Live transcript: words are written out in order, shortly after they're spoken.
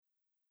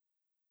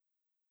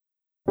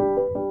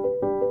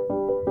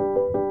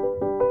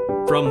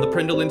From the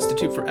Prindle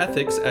Institute for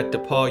Ethics at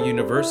DePaul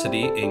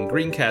University in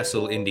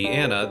Greencastle,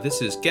 Indiana,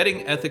 this is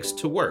Getting Ethics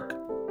to Work,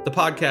 the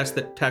podcast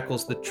that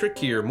tackles the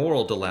trickier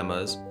moral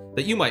dilemmas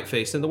that you might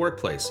face in the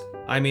workplace.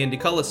 I'm Andy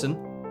Cullison.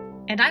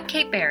 And I'm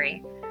Kate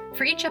Barry.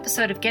 For each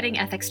episode of Getting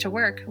Ethics to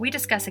Work, we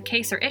discuss a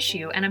case or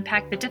issue and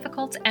unpack the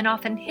difficult and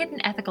often hidden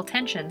ethical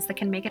tensions that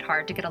can make it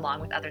hard to get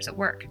along with others at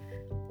work.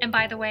 And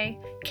by the way,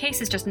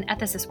 case is just an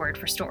ethicist word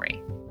for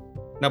story.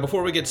 Now,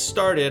 before we get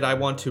started, I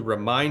want to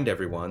remind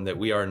everyone that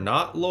we are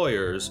not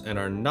lawyers and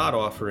are not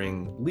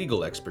offering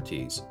legal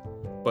expertise.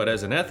 But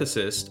as an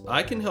ethicist,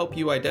 I can help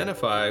you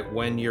identify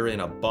when you're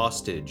in a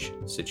boss-tage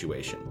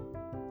situation.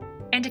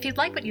 And if you'd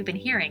like what you've been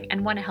hearing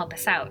and want to help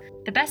us out,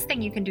 the best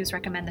thing you can do is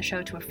recommend the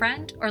show to a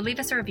friend or leave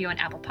us a review on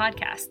Apple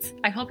Podcasts.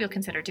 I hope you'll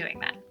consider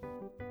doing that.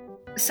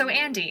 So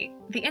Andy,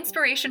 the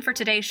inspiration for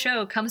today's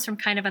show comes from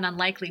kind of an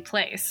unlikely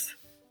place.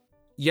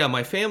 Yeah,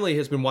 my family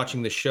has been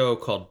watching this show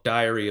called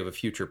Diary of a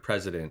Future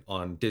President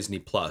on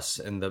Disney+.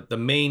 And the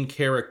main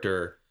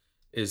character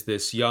is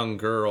this young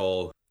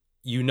girl.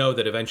 You know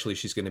that eventually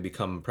she's going to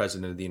become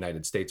president of the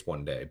United States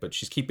one day, but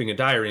she's keeping a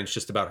diary and it's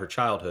just about her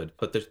childhood.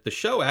 But the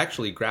show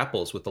actually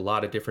grapples with a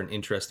lot of different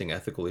interesting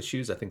ethical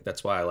issues. I think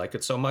that's why I like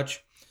it so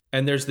much.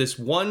 And there's this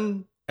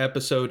one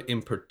episode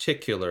in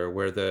particular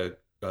where the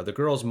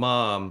girl's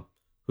mom,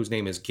 whose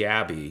name is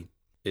Gabby,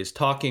 is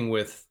talking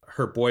with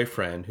her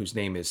boyfriend, whose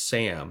name is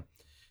Sam.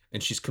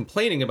 And she's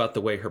complaining about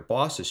the way her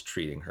boss is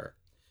treating her.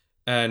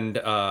 And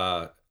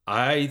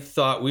I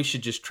thought we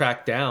should just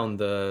track down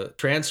the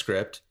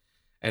transcript.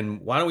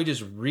 And why don't we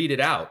just read it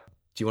out?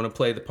 Do you want to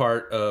play the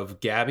part of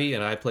Gabby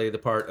and I play the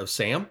part of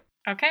Sam?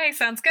 Okay,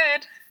 sounds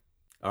good.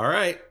 All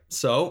right.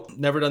 So,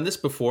 never done this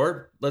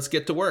before. Let's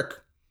get to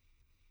work.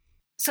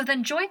 So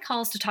then Joy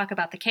calls to talk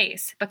about the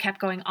case, but kept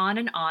going on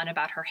and on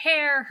about her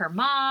hair, her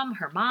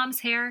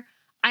mom's hair.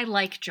 I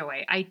like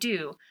Joy, I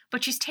do,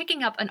 but she's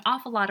taking up an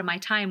awful lot of my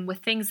time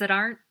with things that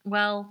aren't,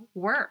 well,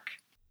 work.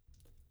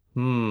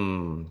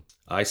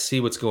 I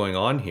see what's going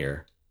on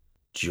here.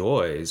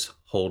 Joy's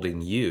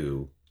holding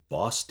you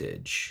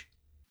boss-tage.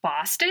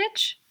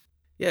 Boss-tage?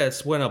 Yeah,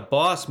 it's when a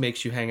boss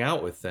makes you hang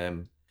out with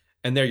them,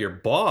 and they're your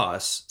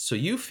boss, so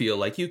you feel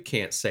like you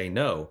can't say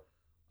no.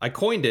 I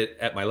coined it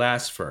at my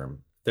last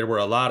firm. There were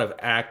a lot of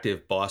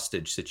active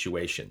boss-tage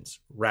situations,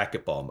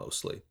 racquetball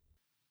mostly.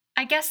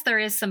 I guess there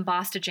is some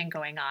boss-taging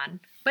going on,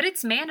 but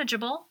it's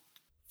manageable.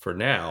 For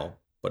now,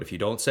 but if you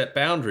don't set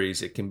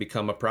boundaries, it can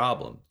become a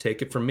problem.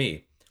 Take it from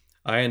me.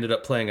 I ended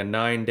up playing a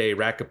 9-day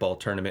racquetball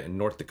tournament in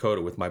North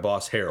Dakota with my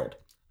boss, Harold.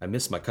 I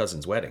missed my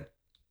cousin's wedding.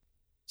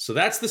 So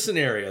that's the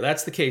scenario.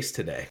 That's the case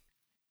today.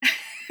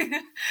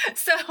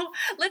 So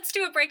let's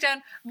do a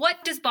breakdown.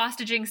 What does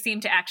boss-taging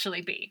seem to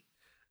actually be?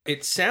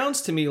 It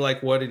sounds to me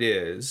like what it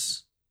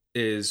is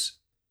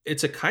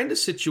it's a kind of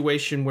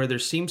situation where there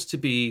seems to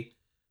be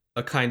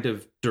a kind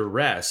of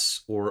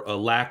duress or a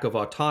lack of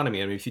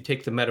autonomy. I mean, if you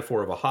take the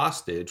metaphor of a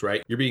hostage,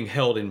 right, you're being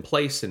held in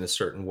place in a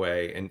certain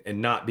way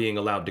and not being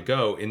allowed to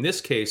go. In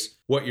this case,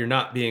 what you're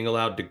not being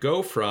allowed to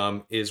go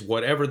from is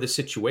whatever the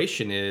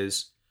situation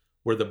is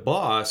where the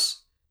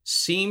boss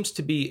seems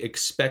to be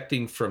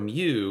expecting from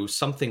you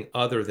something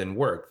other than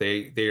work.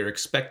 They are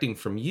expecting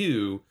from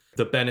you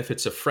the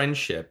benefits of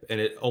friendship,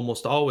 and it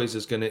almost always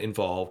is going to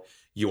involve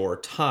your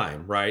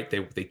time, right?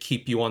 They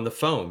keep you on the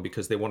phone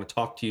because they want to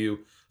talk to you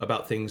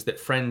about things that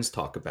friends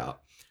talk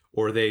about,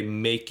 or they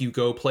make you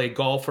go play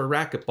golf or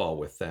racquetball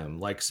with them,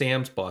 like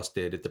Sam's boss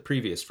did at the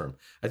previous firm.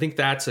 I think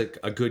that's a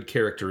good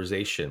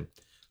characterization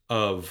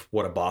of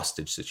what a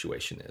boss-tage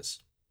situation is.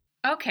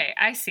 Okay,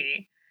 I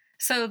see.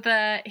 So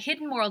the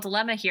hidden moral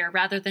dilemma here,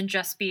 rather than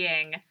just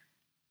being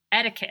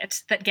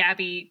etiquette that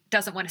Gabby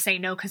doesn't want to say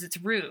no because it's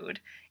rude,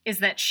 is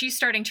that she's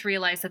starting to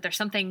realize that there's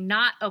something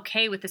not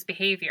okay with this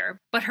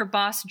behavior, but her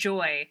boss,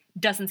 Joy,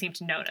 doesn't seem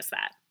to notice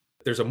that.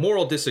 There's a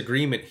moral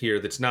disagreement here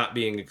that's not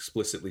being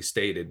explicitly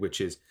stated,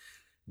 which is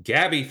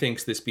Gabby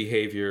thinks this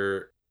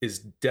behavior is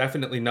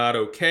definitely not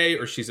okay,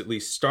 or she's at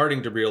least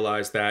starting to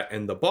realize that,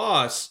 and the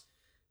boss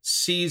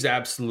sees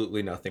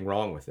absolutely nothing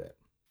wrong with it.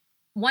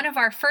 One of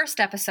our first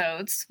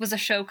episodes was a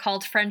show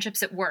called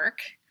Friendships at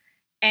Work,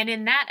 and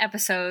in that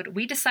episode,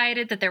 we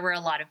decided that there were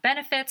a lot of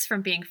benefits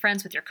from being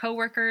friends with your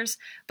coworkers,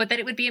 but that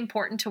it would be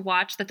important to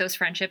watch that those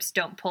friendships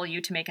don't pull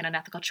you to make an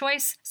unethical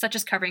choice, such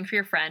as covering for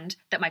your friend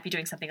that might be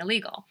doing something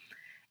illegal.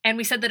 And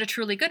we said that a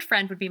truly good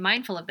friend would be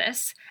mindful of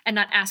this and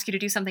not ask you to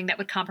do something that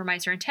would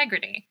compromise your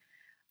integrity.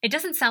 It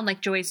doesn't sound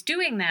like Joy's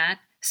doing that,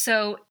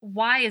 so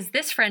why is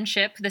this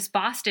friendship, this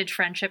boss-tage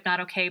friendship, not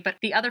okay, but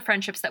the other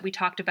friendships that we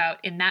talked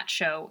about in that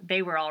show,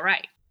 they were all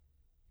right?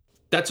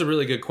 That's a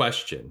really good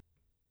question.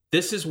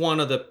 This is one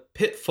of the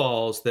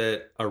pitfalls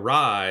that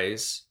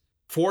arise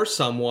for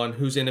someone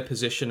who's in a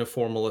position of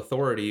formal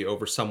authority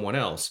over someone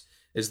else,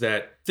 is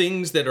that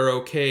things that are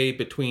okay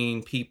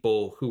between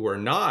people who are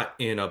not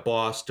in a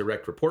boss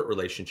direct report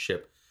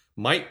relationship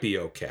might be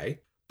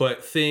okay,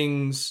 but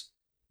things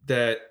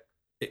that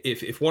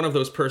if one of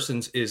those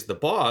persons is the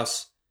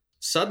boss,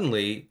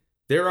 suddenly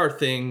there are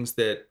things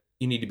that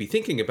you need to be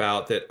thinking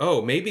about that,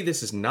 oh, maybe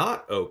this is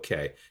not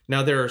okay.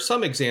 Now, there are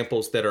some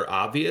examples that are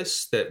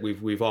obvious that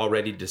we've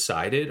already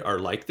decided are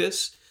like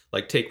this,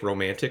 like take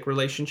romantic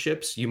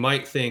relationships. You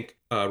might think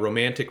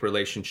romantic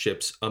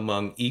relationships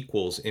among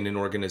equals in an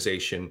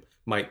organization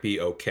might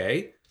be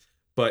okay,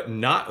 but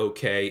not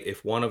okay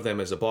if one of them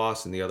is a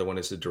boss and the other one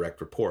is a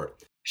direct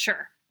report.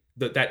 Sure.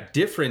 That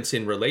difference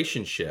in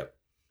relationship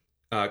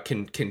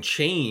can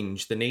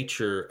change the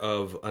nature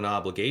of an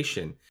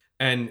obligation.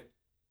 And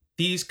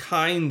these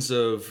kinds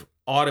of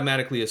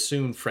automatically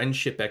assumed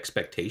friendship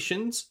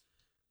expectations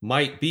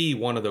might be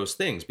one of those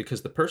things,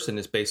 because the person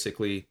is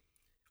basically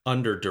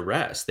under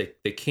duress.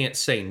 They can't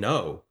say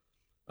no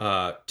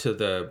to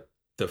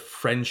the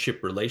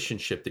friendship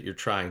relationship that you're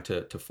trying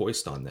to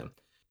foist on them.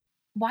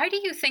 Why do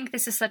you think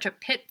this is such a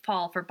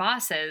pitfall for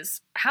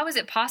bosses? How is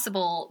it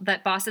possible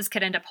that bosses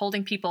could end up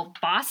holding people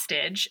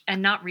Boss-tage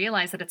and not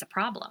realize that it's a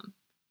problem?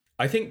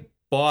 I think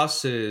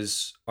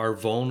bosses are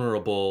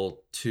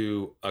vulnerable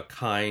to a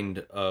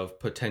kind of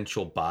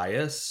potential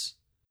bias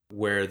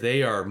where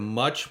they are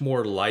much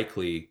more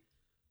likely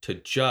to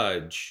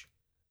judge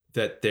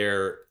that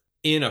they're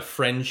in a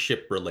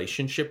friendship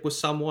relationship with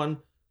someone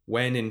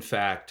when in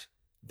fact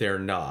they're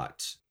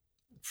not,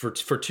 for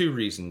two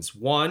reasons.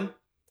 One,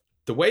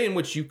 the way in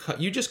which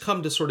you just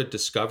come to sort of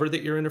discover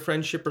that you're in a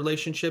friendship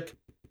relationship,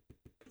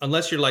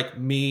 unless you're like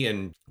me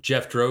and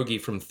Jeff Droege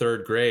from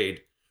third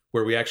grade,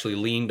 where we actually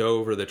leaned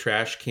over the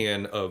trash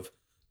can of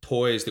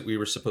toys that we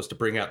were supposed to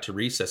bring out to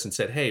recess and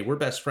said, "Hey, we're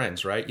best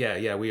friends, right?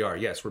 Yeah, we are.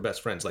 Yes, we're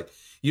best friends." Like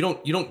you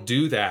don't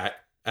do that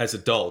as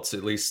adults.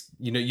 At least,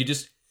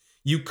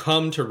 you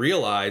come to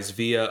realize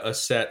via a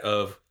set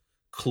of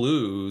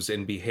clues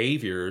and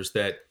behaviors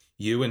that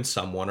you and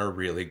someone are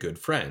really good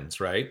friends,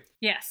 right?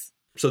 Yes.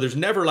 So there's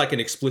never like an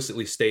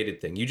explicitly stated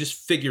thing. You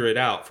just figure it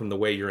out from the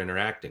way you're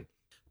interacting.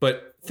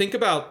 But think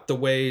about the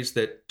ways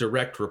that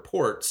direct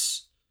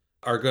reports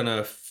are going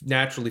to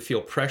naturally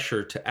feel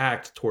pressure to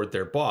act toward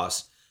their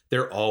boss.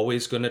 They're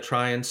always going to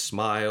try and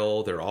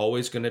smile. They're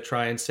always going to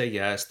try and say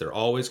yes. They're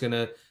always going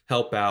to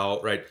help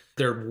out, right?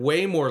 They're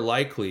way more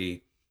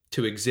likely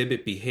to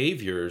exhibit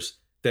behaviors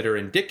that are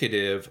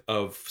indicative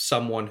of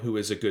someone who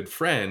is a good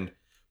friend,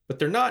 but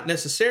they're not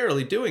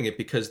necessarily doing it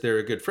because they're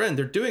a good friend.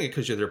 They're doing it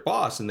because you're their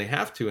boss and they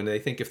have to, and they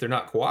think if they're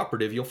not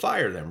cooperative, you'll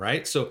fire them,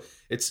 right? So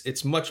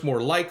it's much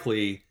more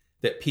likely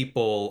that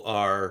people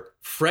are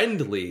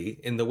friendly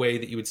in the way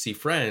that you would see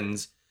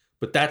friends,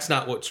 but that's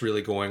not what's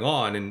really going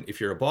on. And if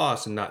you're a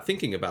boss and not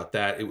thinking about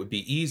that, it would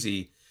be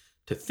easy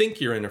to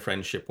think you're in a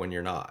friendship when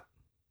you're not.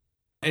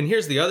 And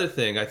here's the other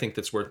thing I think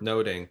that's worth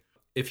noting.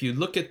 If you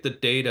look at the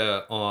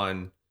data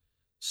on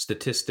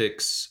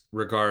statistics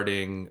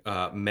regarding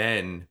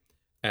men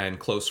and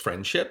close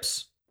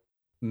friendships,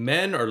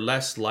 men are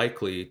less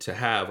likely to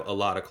have a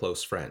lot of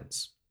close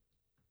friends.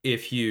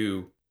 If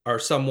you are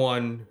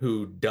someone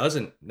who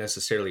doesn't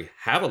necessarily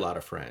have a lot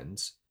of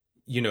friends,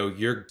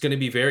 you're going to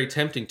be very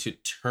tempting to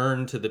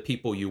turn to the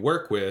people you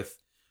work with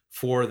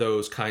for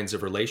those kinds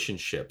of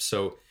relationships.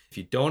 So if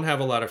you don't have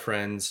a lot of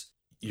friends,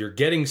 you're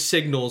getting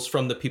signals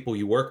from the people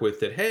you work with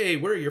that, hey,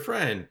 we're your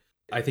friend.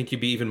 I think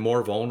you'd be even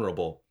more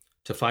vulnerable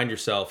to find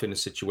yourself in a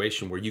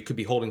situation where you could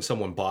be holding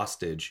someone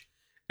Boss-tage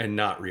and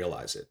not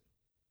realize it.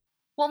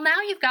 Well,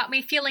 now you've got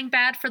me feeling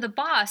bad for the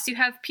boss. You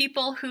have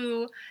people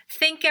who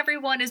think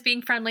everyone is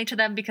being friendly to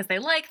them because they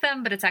like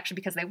them, but it's actually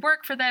because they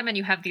work for them. And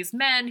you have these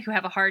men who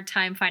have a hard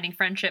time finding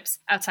friendships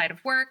outside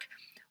of work.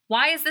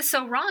 Why is this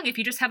so wrong if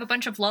you just have a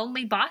bunch of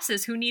lonely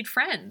bosses who need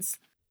friends?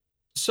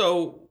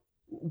 So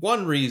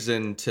one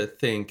reason to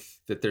think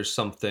that there's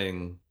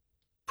something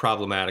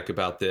problematic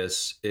about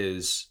this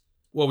is,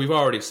 well, we've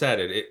already said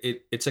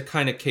it. It's a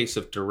kind of case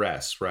of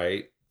duress,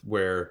 right?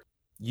 Where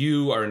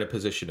you are in a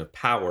position of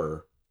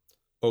power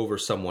over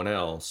someone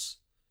else,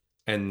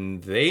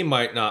 and they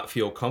might not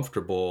feel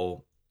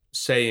comfortable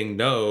saying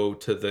no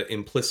to the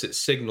implicit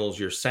signals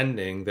you're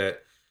sending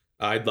that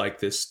I'd like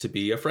this to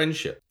be a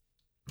friendship.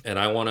 And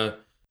I want to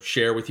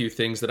share with you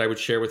things that I would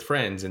share with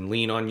friends and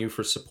lean on you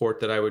for support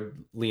that I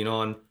would lean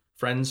on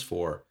friends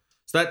for.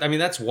 So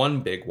that's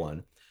one big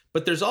one.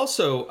 But there's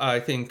also, I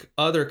think,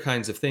 other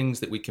kinds of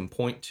things that we can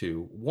point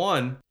to.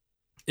 One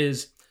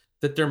is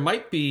that there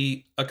might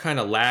be a kind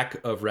of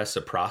lack of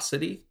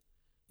reciprocity.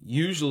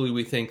 Usually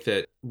we think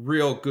that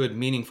real good,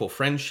 meaningful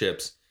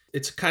friendships,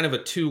 it's kind of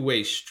a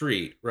two-way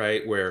street,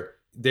 right? Where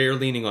they're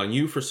leaning on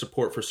you for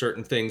support for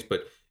certain things,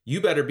 but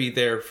you better be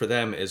there for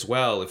them as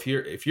well. If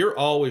you're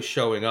always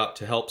showing up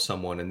to help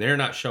someone and they're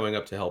not showing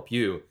up to help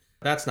you,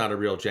 that's not a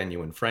real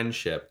genuine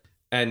friendship.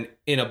 And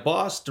in a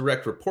boss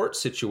direct report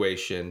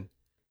situation,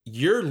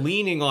 you're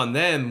leaning on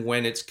them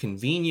when it's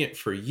convenient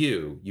for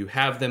you. You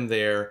have them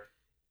there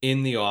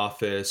in the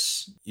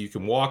office. You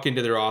can walk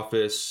into their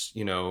office,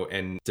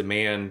 and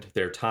demand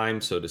their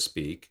time, so to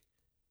speak.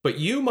 But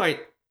you might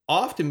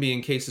often be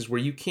in cases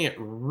where you can't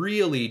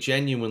really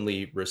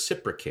genuinely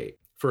reciprocate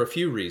for a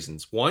few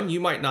reasons. One, you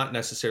might not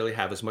necessarily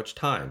have as much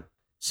time.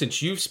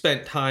 Since you've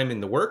spent time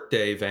in the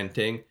workday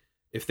venting,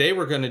 if they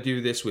were going to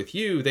do this with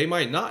you, they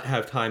might not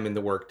have time in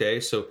the workday.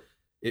 So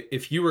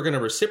if you were going to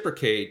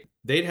reciprocate,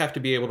 they'd have to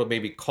be able to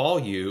maybe call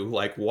you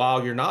like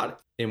while you're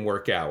not in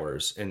work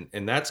hours.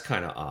 And that's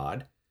kind of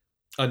odd.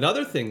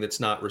 Another thing that's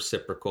not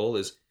reciprocal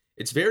is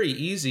it's very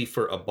easy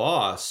for a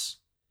boss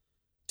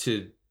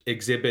to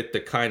exhibit the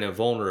kind of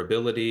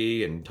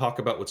vulnerability and talk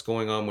about what's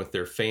going on with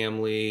their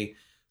family.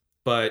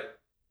 But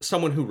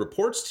someone who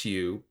reports to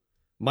you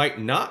might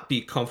not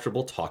be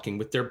comfortable talking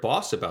with their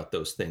boss about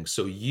those things.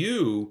 So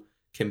you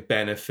can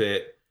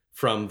benefit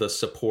from the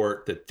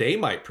support that they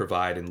might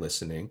provide in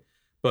listening,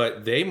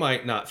 but they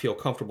might not feel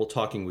comfortable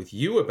talking with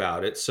you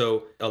about it.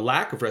 So a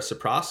lack of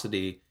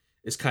reciprocity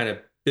is kind of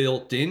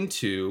built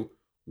into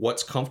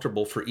what's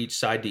comfortable for each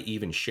side to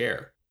even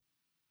share.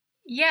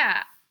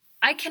 Yeah.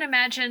 I can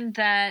imagine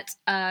that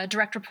a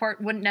direct report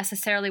wouldn't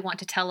necessarily want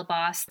to tell a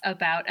boss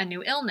about a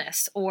new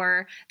illness,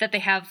 or that they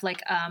have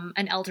like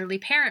an elderly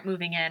parent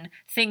moving in,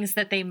 things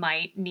that they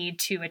might need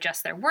to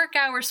adjust their work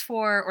hours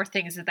for, or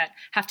things that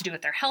have to do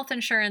with their health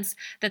insurance,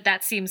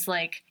 that seems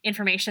like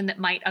information that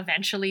might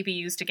eventually be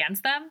used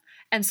against them.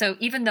 And so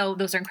even though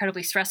those are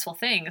incredibly stressful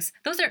things,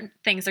 those are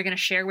things they're going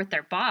to share with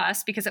their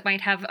boss because it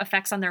might have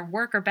effects on their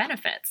work or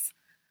benefits.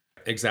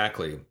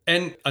 Exactly.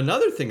 And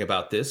another thing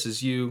about this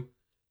is you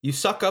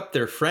suck up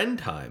their friend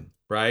time,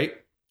 right?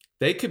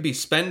 They could be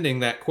spending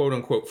that quote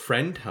unquote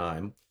friend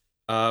time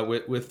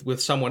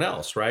with someone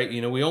else, right?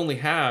 You know, we only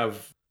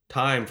have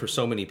time for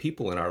so many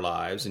people in our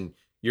lives, and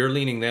you're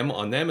leaning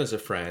on them as a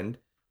friend,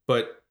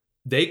 but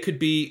they could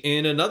be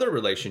in another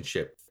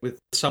relationship with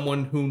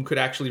someone whom could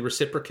actually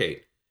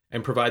reciprocate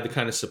and provide the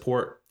kind of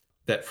support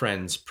that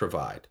friends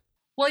provide.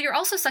 Well, you're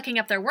also sucking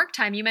up their work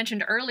time. You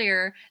mentioned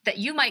earlier that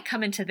you might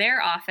come into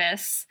their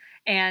office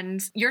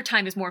and your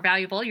time is more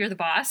valuable. You're the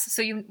boss,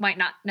 so you might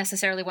not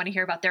necessarily want to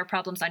hear about their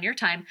problems on your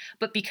time.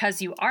 But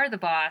because you are the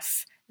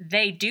boss,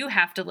 they do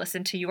have to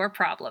listen to your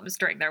problems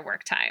during their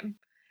work time.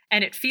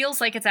 And it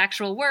feels like it's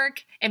actual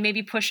work and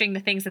maybe pushing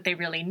the things that they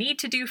really need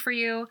to do for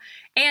you.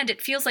 And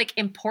it feels like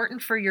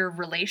important for your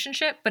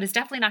relationship, but it's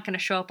definitely not going to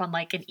show up on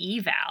like an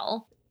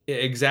eval.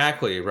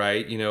 Exactly,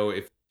 right? You know,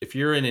 if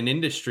you're in an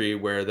industry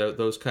where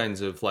those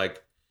kinds of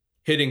like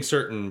hitting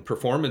certain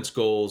performance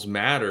goals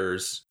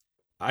matters,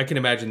 I can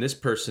imagine this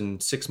person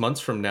 6 months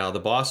from now, the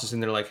boss is in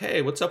there like,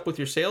 hey, what's up with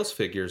your sales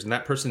figures? And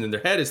that person in their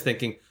head is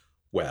thinking,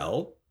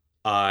 well,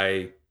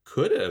 I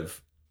could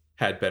have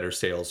had better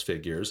sales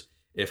figures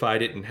if I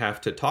didn't have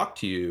to talk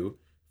to you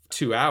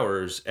 2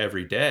 hours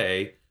every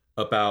day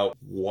about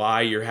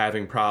why you're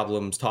having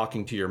problems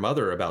talking to your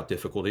mother about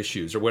difficult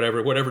issues or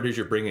whatever it is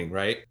you're bringing,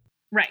 right?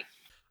 Right.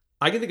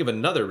 I can think of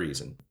another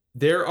reason.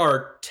 There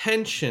are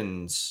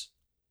tensions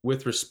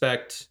with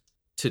respect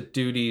to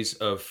duties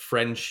of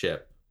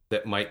friendship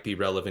that might be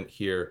relevant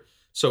here.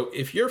 So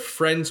if you're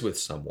friends with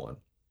someone,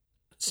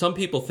 some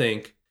people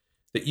think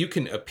that you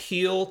can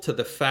appeal to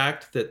the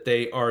fact that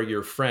they are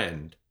your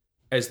friend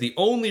as the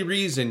only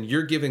reason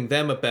you're giving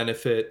them a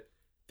benefit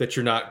that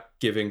you're not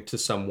giving to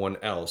someone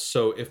else.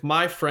 So if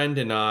my friend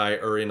and I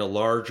are in a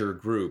larger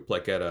group,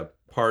 like at a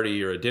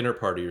party or a dinner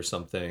party or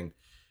something,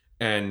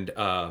 and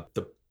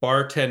the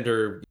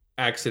bartender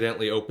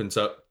accidentally opens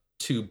up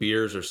 2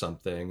 beers or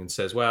something and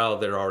says, well,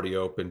 they're already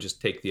open, just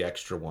take the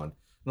extra one.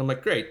 And I'm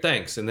like, great,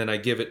 thanks. And then I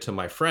give it to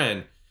my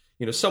friend.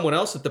 You know, someone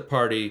else at the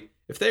party,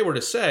 if they were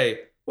to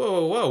say,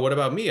 whoa, what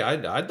about me?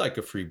 I'd like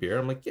a free beer.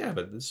 I'm like, yeah,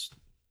 but this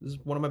is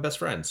one of my best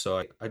friends.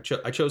 So I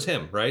chose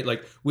him, right?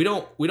 Like we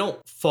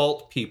don't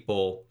fault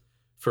people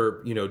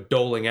for, you know,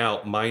 doling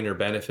out minor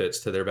benefits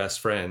to their best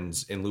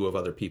friends in lieu of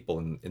other people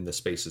in the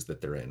spaces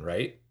that they're in,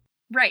 right?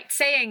 Right.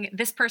 Saying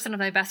this person is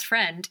my best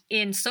friend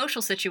in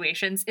social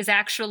situations is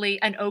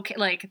actually an okay,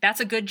 like that's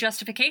a good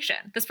justification.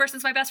 This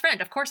person's my best friend.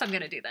 Of course I'm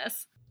going to do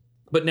this.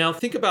 But now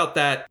think about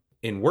that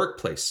in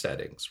workplace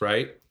settings,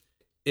 right?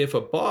 If a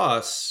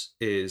boss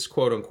is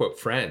quote unquote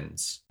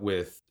friends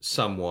with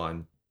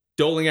someone,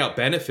 doling out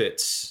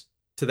benefits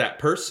to that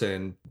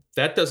person,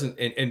 that doesn't,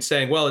 and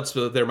saying, well,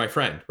 they're my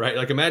friend, right?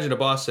 Like imagine a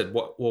boss said,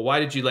 well, why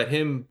did you let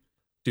him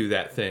do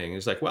that thing?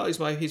 It's like, well,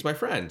 he's my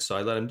friend, so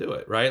I let him do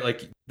it, right?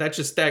 Like that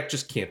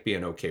just can't be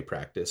an okay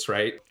practice,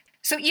 right?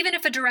 So even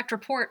if a direct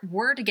report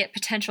were to get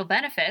potential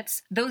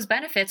benefits, those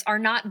benefits are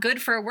not good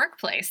for a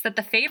workplace. That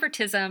the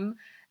favoritism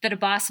that a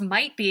boss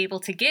might be able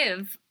to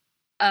give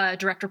a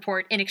direct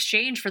report in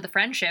exchange for the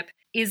friendship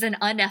is an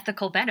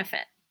unethical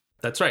benefit.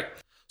 That's right.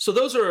 So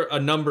those are a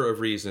number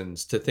of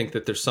reasons to think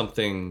that there's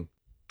something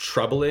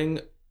troubling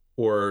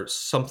or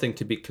something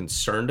to be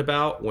concerned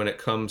about when it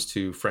comes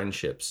to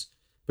friendships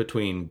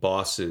between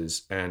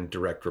bosses and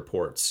direct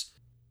reports.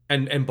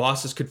 And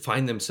bosses could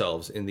find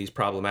themselves in these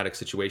problematic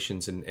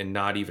situations and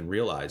not even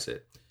realize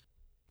it.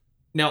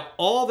 Now,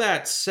 all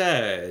that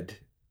said,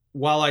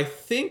 while I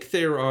think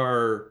there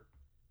are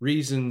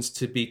reasons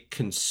to be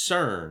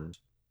concerned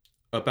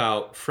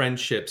about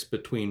friendships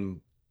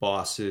between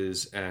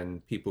bosses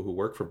and people who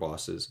work for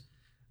bosses,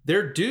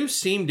 there do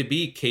seem to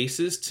be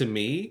cases to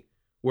me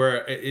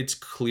where it's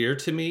clear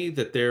to me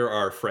that there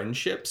are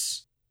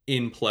friendships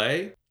in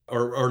play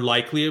or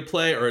likely to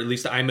play, or at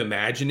least I'm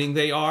imagining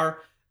they are,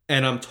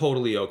 and I'm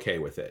totally okay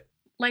with it.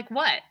 Like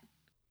what?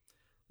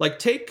 Like,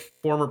 take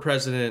former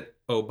President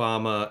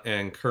Obama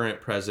and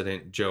current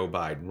President Joe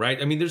Biden,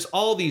 right? I mean, there's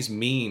all these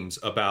memes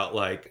about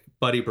like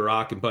Buddy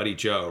Barack and Buddy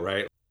Joe,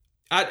 right?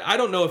 I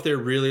don't know if they're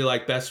really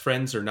like best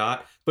friends or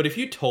not, but if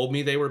you told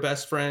me they were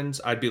best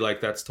friends, I'd be like,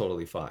 that's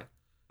totally fine.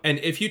 And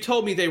if you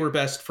told me they were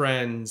best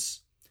friends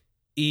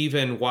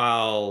even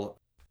while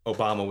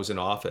Obama was in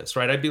office,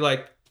 right? I'd be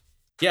like,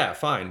 yeah,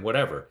 fine,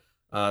 whatever.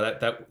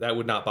 That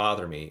would not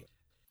bother me.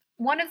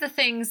 One of the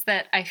things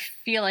that I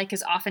feel like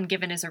is often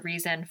given as a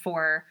reason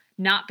for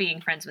not being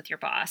friends with your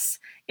boss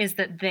is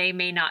that they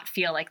may not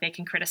feel like they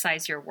can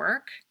criticize your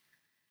work.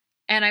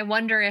 And I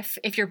wonder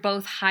if you're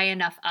both high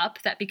enough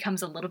up, that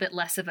becomes a little bit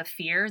less of a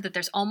fear, that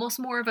there's almost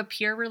more of a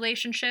peer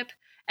relationship.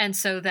 And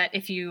so that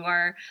if you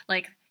are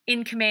like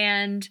in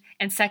command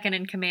and second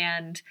in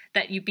command,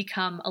 that you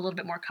become a little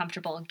bit more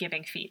comfortable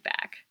giving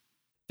feedback.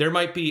 There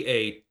might be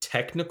a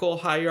technical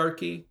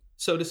hierarchy,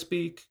 so to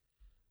speak,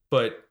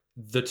 but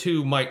the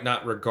two might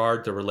not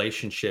regard the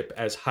relationship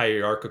as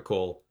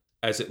hierarchical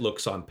as it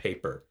looks on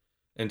paper.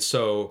 And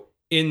so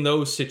in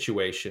those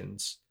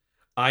situations,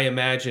 I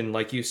imagine,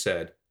 like you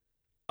said,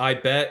 I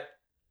bet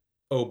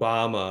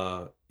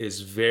Obama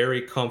is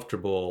very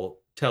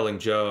comfortable telling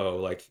Joe,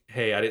 like,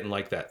 hey, I didn't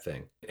like that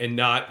thing, and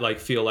not like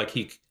feel like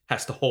he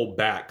has to hold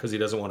back because he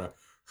doesn't want to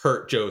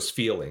hurt Joe's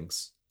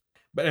feelings.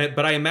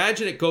 But I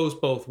imagine it goes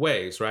both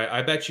ways, right?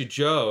 I bet you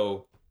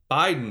Joe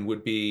Biden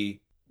would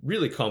be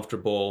really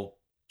comfortable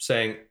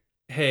saying,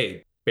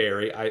 hey,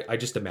 Barry, I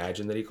just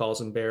imagine that he calls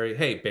him Barry.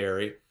 Hey,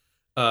 Barry,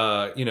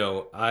 I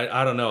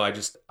don't know.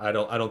 I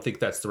don't think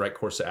that's the right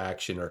course of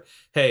action. Or,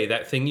 hey,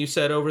 that thing you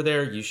said over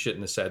there, you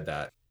shouldn't have said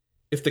that.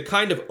 If the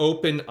kind of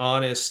open,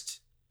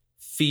 honest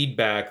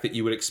feedback that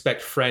you would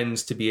expect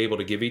friends to be able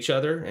to give each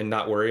other and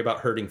not worry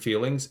about hurting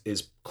feelings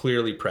is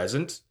clearly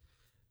present,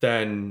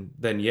 then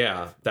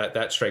yeah,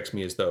 that strikes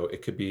me as though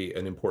it could be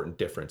an important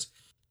difference.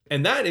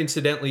 And that,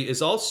 incidentally,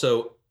 is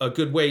also a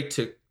good way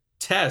to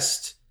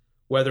test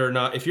whether or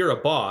not, if you're a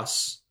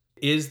boss,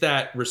 is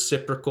that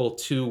reciprocal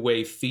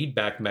two-way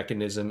feedback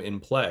mechanism in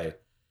play?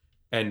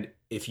 And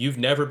if you've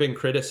never been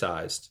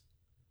criticized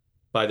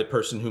by the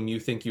person whom you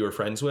think you are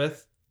friends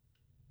with,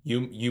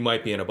 you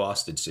might be in a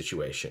boss-tage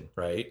situation,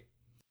 right?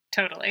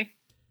 Totally.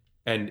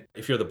 And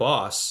if you're the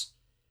boss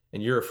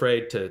and you're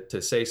afraid to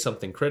say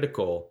something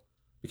critical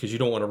because you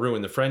don't want to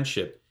ruin the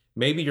friendship,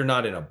 maybe you're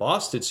not in a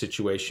boss-tage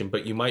situation,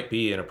 but you might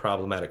be in a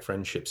problematic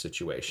friendship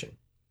situation.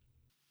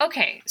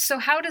 Okay, so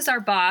how does our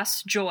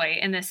boss, Joy,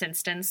 in this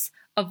instance,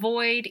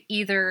 avoid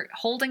either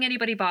holding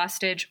anybody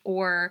hostage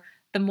or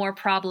the more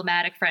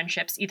problematic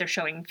friendships, either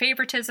showing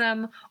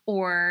favoritism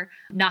or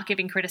not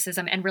giving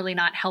criticism and really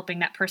not helping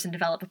that person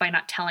develop by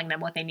not telling them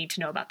what they need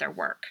to know about their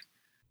work?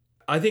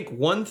 I think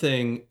one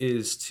thing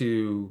is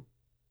to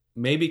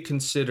maybe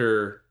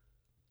consider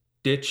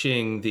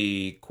ditching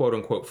the quote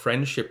unquote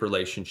friendship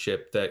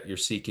relationship that you're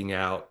seeking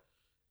out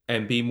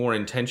and be more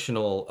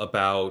intentional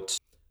about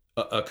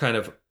a kind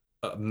of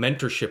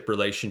mentorship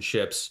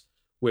relationships,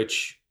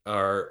 which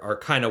are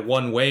kind of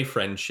one-way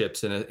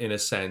friendships in a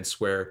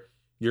sense, where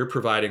you're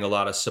providing a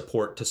lot of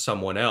support to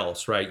someone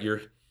else, right?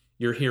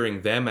 You're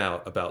hearing them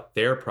out about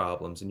their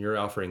problems and you're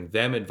offering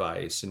them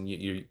advice, and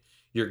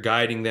you're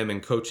guiding them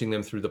and coaching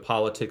them through the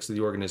politics of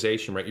the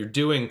organization, right? You're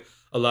doing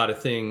a lot of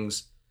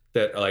things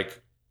that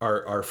like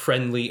are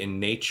friendly in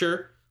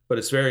nature, but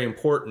it's very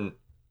important.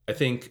 I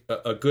think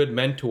a good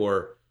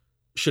mentor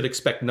should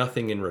expect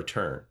nothing in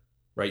return,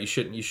 right? You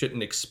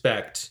shouldn't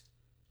expect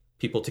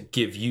people to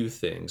give you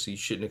things. You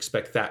shouldn't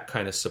expect that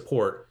kind of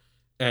support.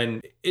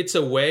 And it's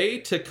a way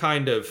to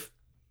kind of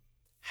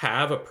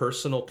have a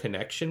personal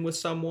connection with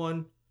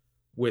someone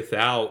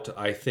without,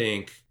 I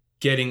think,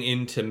 getting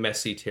into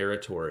messy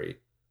territory.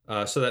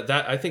 So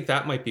that I think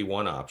that might be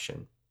one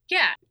option.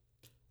 Yeah.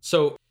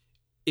 So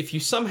if you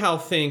somehow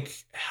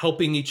think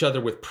helping each other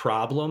with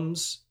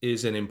problems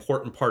is an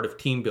important part of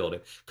team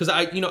building, because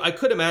I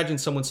could imagine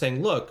someone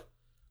saying, look,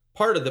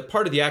 part of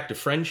the act of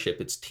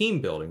friendship, it's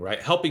team building,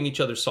 right? Helping each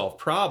other solve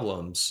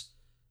problems.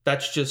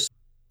 That's just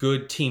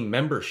good team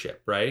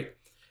membership, right?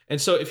 And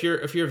so if you're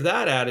of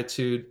that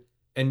attitude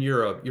and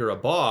you're a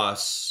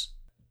boss,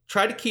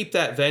 try to keep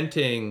that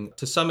venting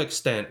to some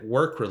extent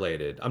work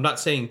related. I'm not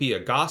saying be a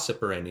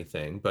gossip or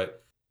anything,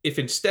 but if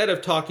instead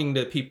of talking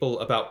to people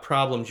about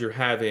problems you're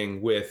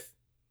having with,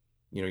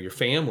 your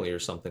family or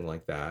something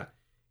like that,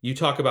 you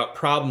talk about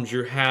problems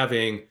you're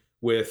having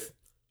with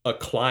a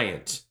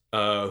client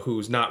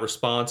who's not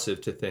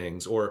responsive to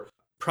things, or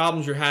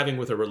problems you're having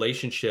with a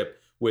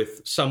relationship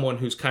with someone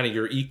who's kind of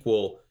your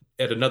equal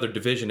at another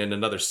division in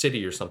another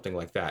city or something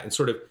like that, and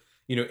sort of,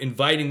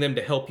 inviting them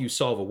to help you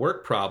solve a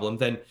work problem,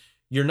 then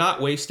you're not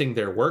wasting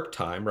their work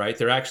time, right?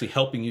 They're actually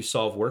helping you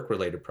solve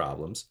work-related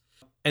problems.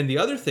 And the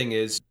other thing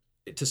is,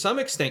 to some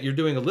extent, you're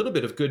doing a little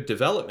bit of good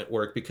development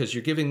work because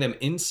you're giving them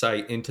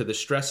insight into the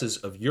stresses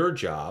of your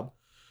job,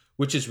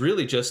 which is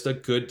really just a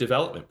good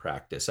development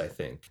practice, I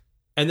think.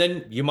 And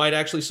then you might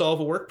actually solve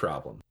a work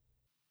problem.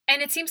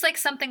 And it seems like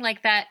something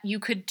like that you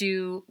could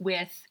do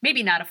with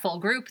maybe not a full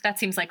group. That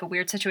seems like a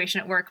weird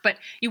situation at work, but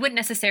you wouldn't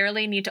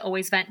necessarily need to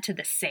always vent to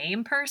the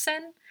same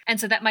person. And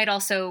so that might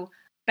also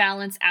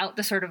balance out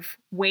the sort of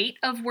weight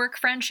of work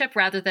friendship,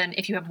 rather than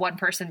if you have one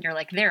person, you're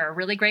like, they're a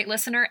really great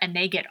listener and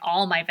they get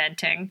all my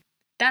venting.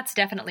 That's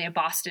definitely a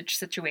Boss-tage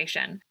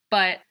situation.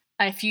 But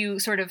if you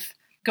sort of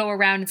go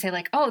around and say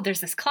like, oh, there's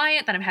this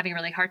client that I'm having a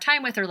really hard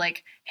time with, or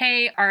like,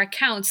 hey, our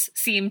accounts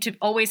seem to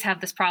always have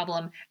this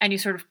problem, and you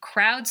sort of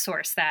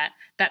crowdsource that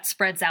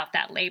spreads out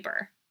that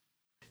labor.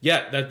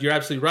 Yeah, you're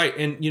absolutely right.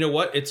 And you know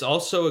what? It's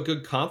also a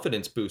good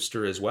confidence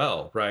booster as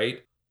well,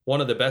 right?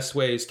 One of the best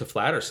ways to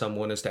flatter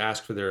someone is to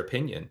ask for their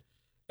opinion.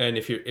 And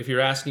if you're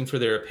asking for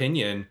their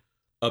opinion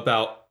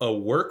about a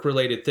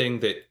work-related thing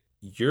that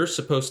you're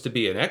supposed to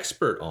be an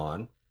expert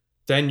on,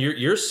 then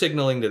you're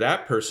signaling to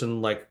that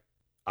person like,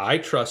 I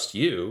trust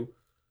you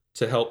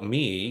to help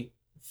me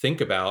think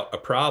about a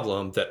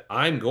problem that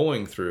I'm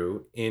going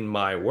through in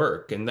my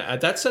work. And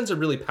that sends a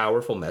really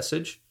powerful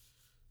message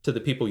to the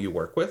people you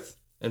work with.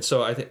 And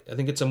so I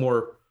think it's a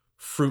more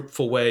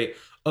fruitful way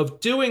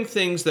of doing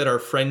things that are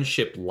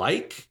friendship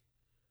like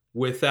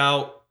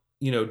without,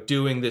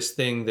 doing this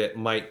thing that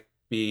might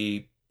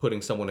be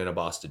putting someone in a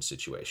Boss-tage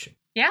situation.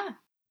 Yeah.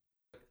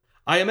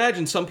 I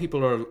imagine some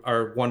people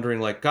are wondering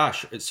like,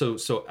 gosh,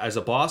 so as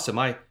a boss, am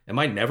I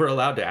never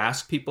allowed to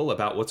ask people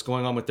about what's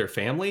going on with their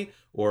family?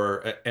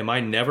 Or am I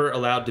never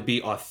allowed to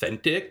be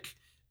authentic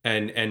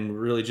and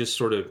really just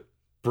sort of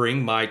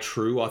bring my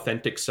true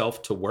authentic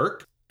self to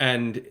work?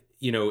 And,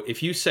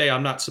 if you say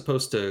I'm not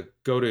supposed to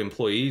go to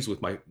employees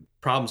with my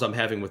problems I'm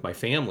having with my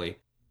family,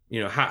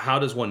 how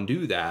does one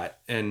do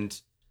that? And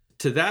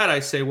to that, I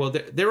say, well,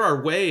 there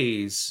are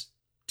ways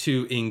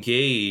to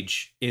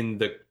engage in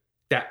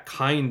that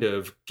kind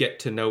of get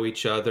to know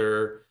each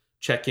other,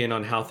 check in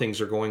on how things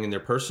are going in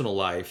their personal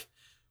life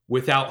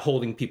without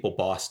holding people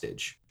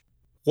Boss-tage.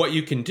 What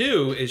you can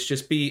do is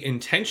just be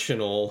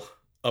intentional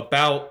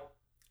about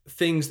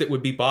things that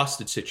would be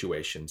Boss-tage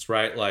situations,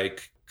 right?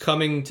 Like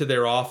coming to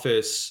their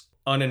office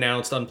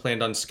unannounced,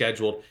 unplanned,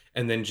 unscheduled,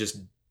 and then just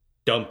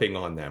dumping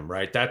on them,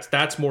 right?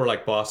 That's more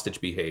like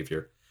Boss-tage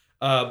behavior.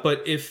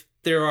 But if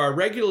there are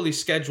regularly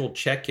scheduled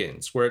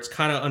check-ins where it's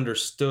kind of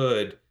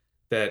understood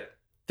that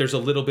there's a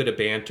little bit of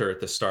banter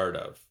at the start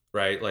of,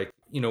 right? Like,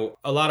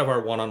 a lot of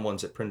our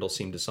one-on-ones at Prindle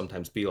seem to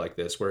sometimes be like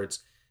this, where it's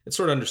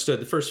sort of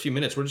understood the first few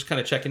minutes, we're just kind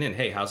of checking in.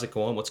 Hey, how's it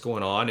going? What's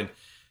going on?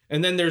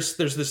 And then there's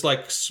this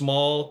like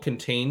small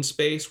contained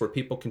space where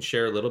people can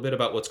share a little bit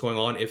about what's going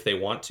on if they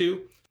want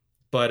to.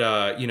 But,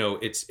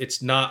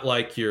 it's not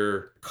like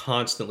you're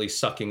constantly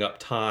sucking up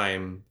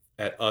time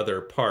at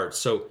other parts.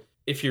 So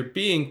if you're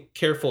being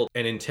careful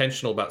and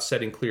intentional about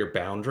setting clear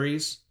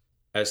boundaries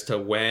as to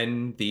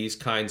when these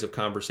kinds of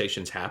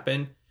conversations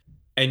happen,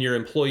 and your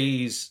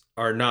employees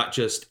are not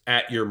just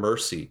at your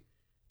mercy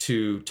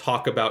to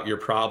talk about your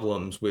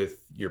problems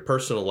with your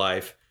personal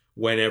life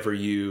whenever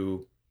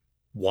you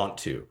want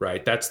to,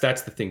 right? That's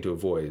the thing to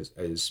avoid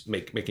is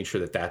making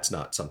sure that that's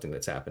not something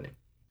that's happening.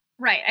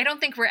 Right. I don't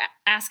think we're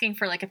asking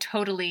for like a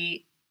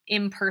totally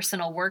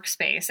impersonal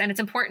workspace. And it's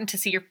important to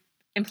see your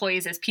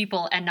employees as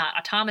people and not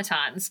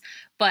automatons,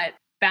 but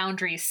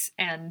boundaries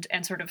and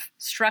sort of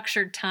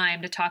structured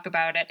time to talk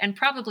about it, and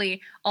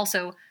probably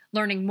also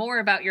learning more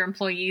about your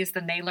employees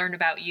than they learn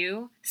about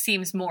you,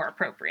 seems more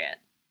appropriate.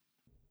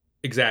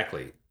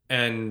 Exactly.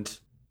 And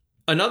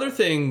another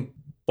thing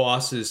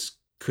bosses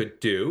could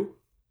do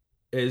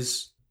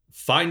is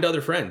find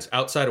other friends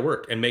outside of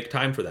work and make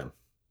time for them.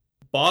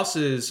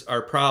 Bosses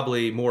are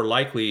probably more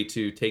likely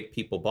to take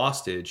people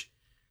Boss-tage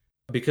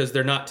because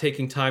they're not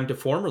taking time to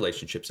form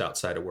relationships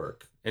outside of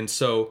work. And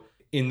so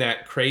in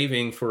that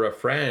craving for a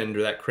friend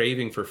or that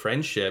craving for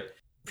friendship,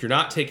 if you're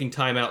not taking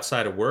time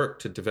outside of work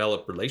to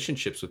develop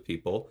relationships with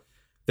people,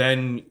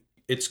 then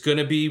it's going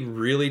to be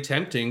really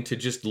tempting to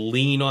just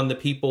lean on the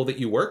people that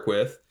you work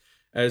with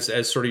as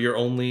sort of your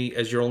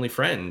only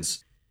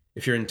friends.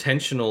 If you're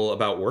intentional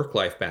about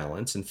work-life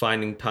balance and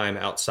finding time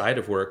outside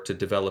of work to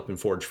develop and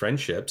forge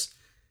friendships,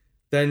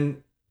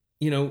 then,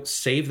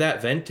 save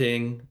that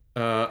venting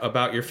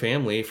about your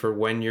family for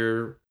when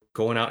you're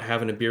going out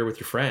having a beer with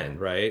your friend,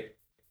 right?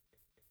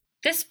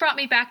 This brought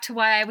me back to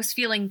why I was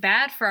feeling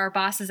bad for our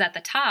bosses at the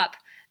top,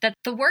 that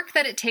the work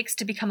that it takes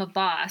to become a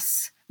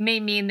boss may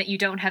mean that you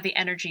don't have the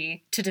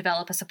energy to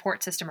develop a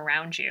support system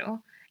around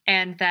you,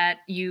 and that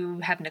you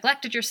have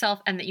neglected yourself,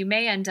 and that you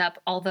may end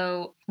up,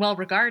 although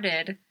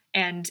well-regarded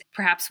and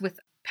perhaps with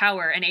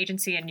power and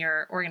agency in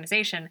your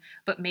organization,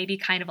 but maybe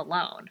kind of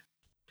alone.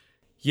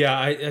 Yeah,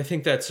 I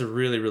think that's a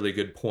really, really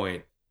good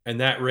point. And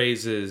that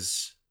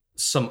raises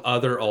some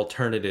other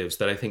alternatives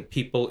that I think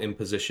people in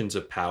positions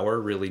of power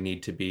really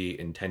need to be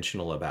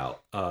intentional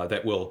about,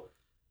 that will,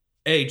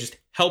 just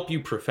help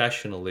you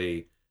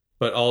professionally,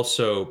 but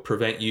also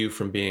prevent you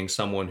from being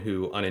someone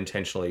who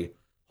unintentionally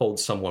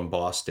holds someone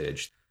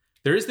Boss-tage.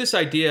 There is this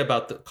idea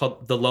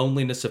called the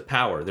loneliness of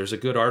power. There's a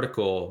good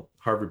article,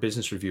 Harvard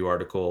Business Review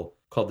article,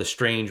 called The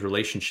Strange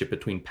Relationship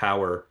Between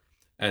Power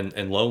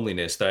and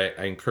Loneliness that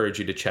I encourage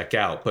you to check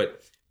out.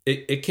 But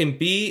it can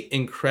be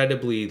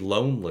incredibly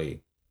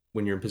lonely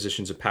when you're in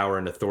positions of power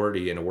and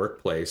authority in a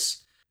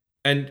workplace.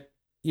 And,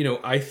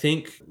 I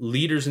think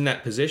leaders in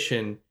that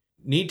position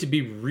need to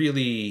be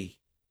really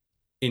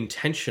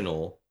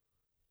intentional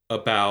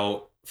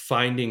about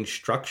finding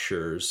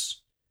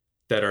structures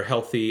that are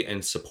healthy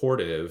and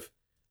supportive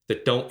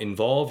that don't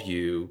involve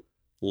you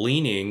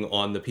leaning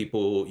on the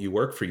people you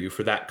work for you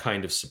for that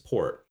kind of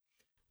support.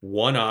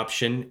 One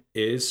option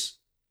is,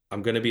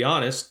 I'm going to be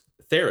honest,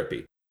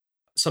 therapy.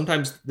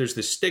 Sometimes there's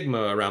this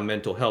stigma around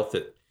mental health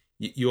that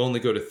you only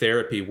go to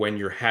therapy when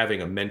you're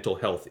having a mental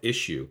health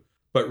issue.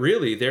 But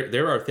really,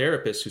 there are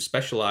therapists who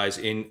specialize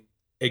in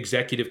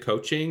executive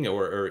coaching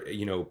or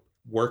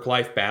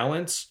work-life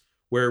balance,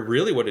 where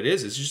really what it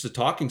is just a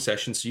talking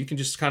session, so you can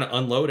just kind of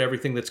unload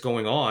everything that's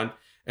going on,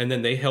 and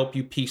then they help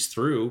you piece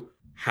through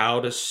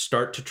how to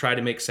start to try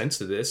to make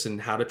sense of this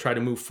and how to try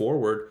to move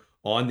forward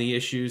on the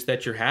issues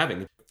that you're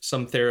having.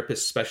 Some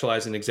therapists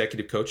specialize in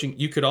executive coaching.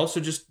 You could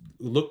also just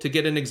look to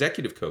get an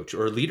executive coach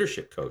or a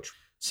leadership coach,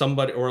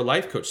 somebody, or a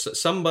life coach,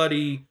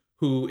 somebody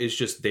who is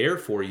just there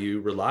for you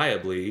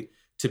reliably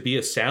to be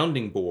a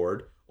sounding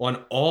board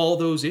on all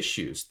those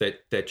issues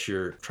that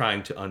you're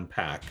trying to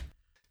unpack.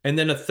 And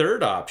then a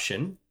third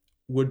option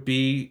would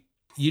be,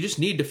 you just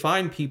need to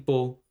find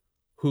people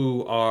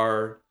who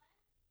are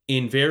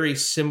in very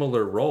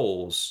similar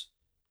roles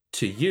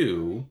to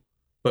you,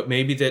 but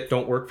maybe that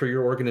don't work for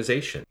your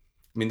organization.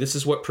 I mean, this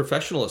is what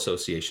professional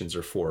associations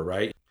are for,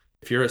 right?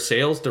 If you're a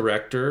sales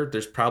director,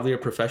 there's probably a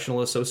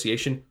professional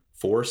association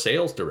for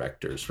sales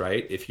directors,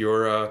 right? If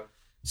you're a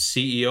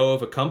CEO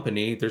of a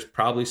company, there's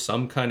probably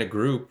some kind of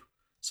group,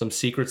 some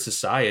secret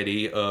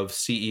society of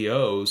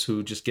CEOs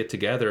who just get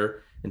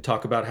together and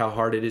talk about how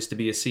hard it is to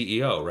be a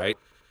CEO, right?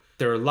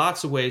 There are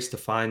lots of ways to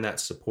find that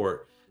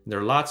support. There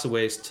are lots of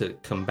ways to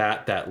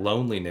combat that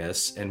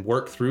loneliness and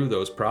work through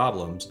those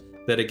problems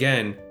that,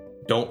 again,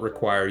 don't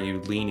require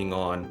you leaning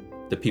on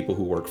the people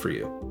who work for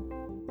you.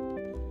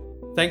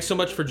 Thanks so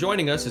much for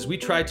joining us as we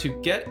try to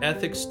get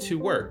ethics to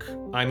work.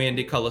 I'm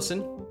Andy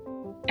Cullison.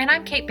 And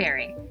I'm Kate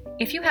Barry.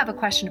 If you have a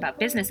question about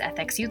business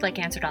ethics you'd like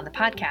answered on the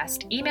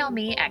podcast, email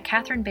me at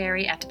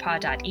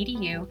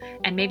catherinebarry@depaul.edu,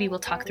 and maybe we'll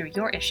talk through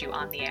your issue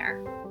on the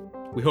air.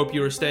 We hope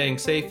you are staying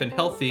safe and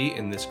healthy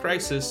in this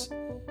crisis.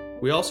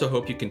 We also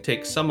hope you can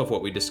take some of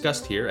what we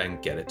discussed here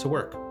and get it to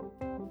work.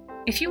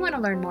 If you want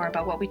to learn more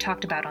about what we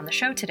talked about on the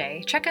show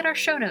today, check out our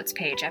show notes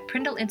page at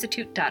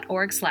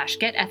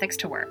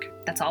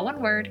prindleinstitute.org/getethics-to-work. That's all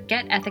one word,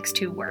 get ethics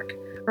to work.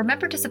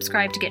 Remember to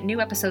subscribe to get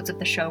new episodes of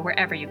the show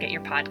wherever you get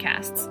your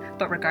podcasts.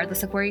 But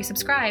regardless of where you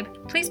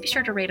subscribe, please be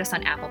sure to rate us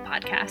on Apple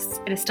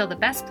Podcasts. It is still the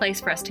best place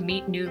for us to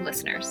meet new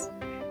listeners.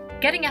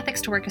 Getting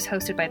Ethics to Work is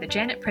hosted by the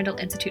Janet Prindle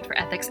Institute for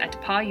Ethics at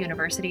DePaul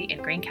University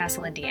in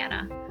Greencastle,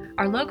 Indiana.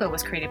 Our logo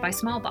was created by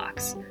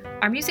Smallbox.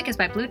 Our music is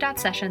by Blue Dot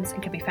Sessions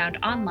and can be found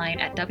online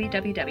at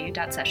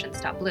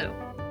www.sessions.blue.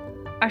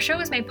 Our show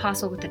is made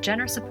possible with the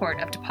generous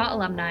support of DePaul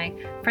alumni,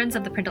 friends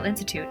of the Prindle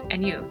Institute,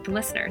 and you, the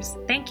listeners.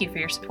 Thank you for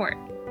your support.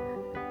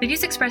 The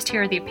views expressed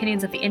here are the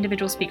opinions of the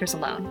individual speakers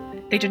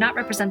alone. They do not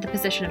represent the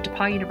position of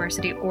DePaul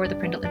University or the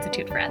Prindle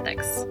Institute for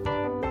Ethics.